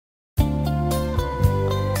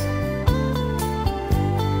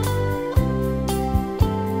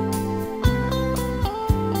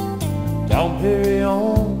hurry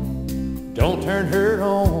on, don't turn her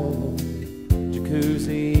on.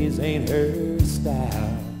 Jacuzzis ain't her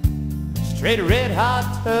style. Straight a red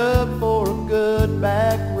hot tub for a good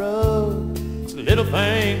back rub. It's the little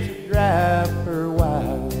things that drive her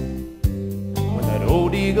wild. When that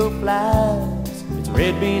old eagle flies, it's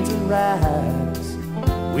red beans and rice.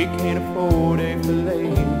 We can't afford egg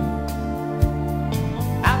fillet.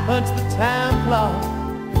 I punch the time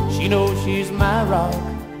clock, she knows she's my rock.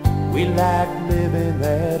 We like living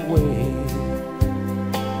that way.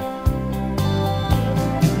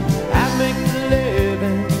 I make the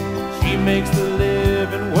living, she makes the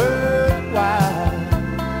living worthwhile.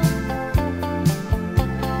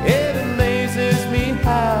 It amazes me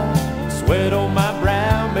how sweat on my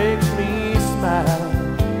brow makes me smile.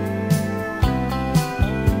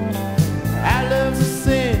 Our love's a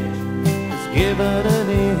cinch, it's given an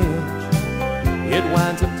inch, it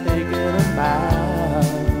winds up taking a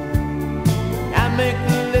mile. I make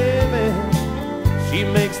the living, she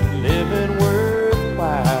makes the living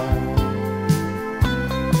worthwhile.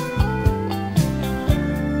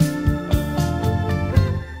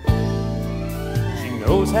 She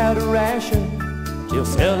knows how to ration till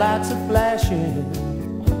cell lights are flashing.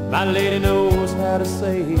 My lady knows how to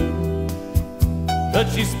save, but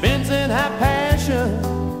she spins in high passion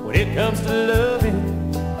when it comes to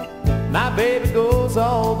loving. My baby goes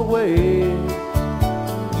all the way.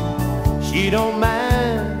 She don't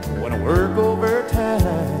mind when I work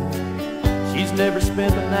overtime. She's never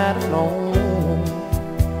spent the night alone.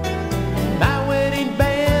 My wedding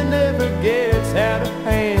band never gets out of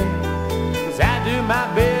hand, 'cause I do my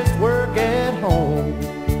best work at home.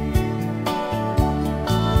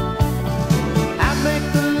 I make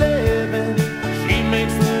the living, she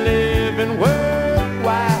makes the living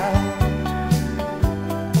worthwhile.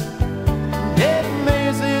 It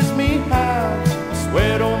amazes me how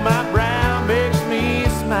sweat on my brow makes me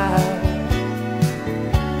smile.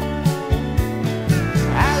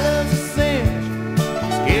 Our love's a cinch,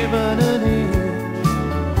 it's given an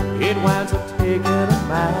inch, it winds up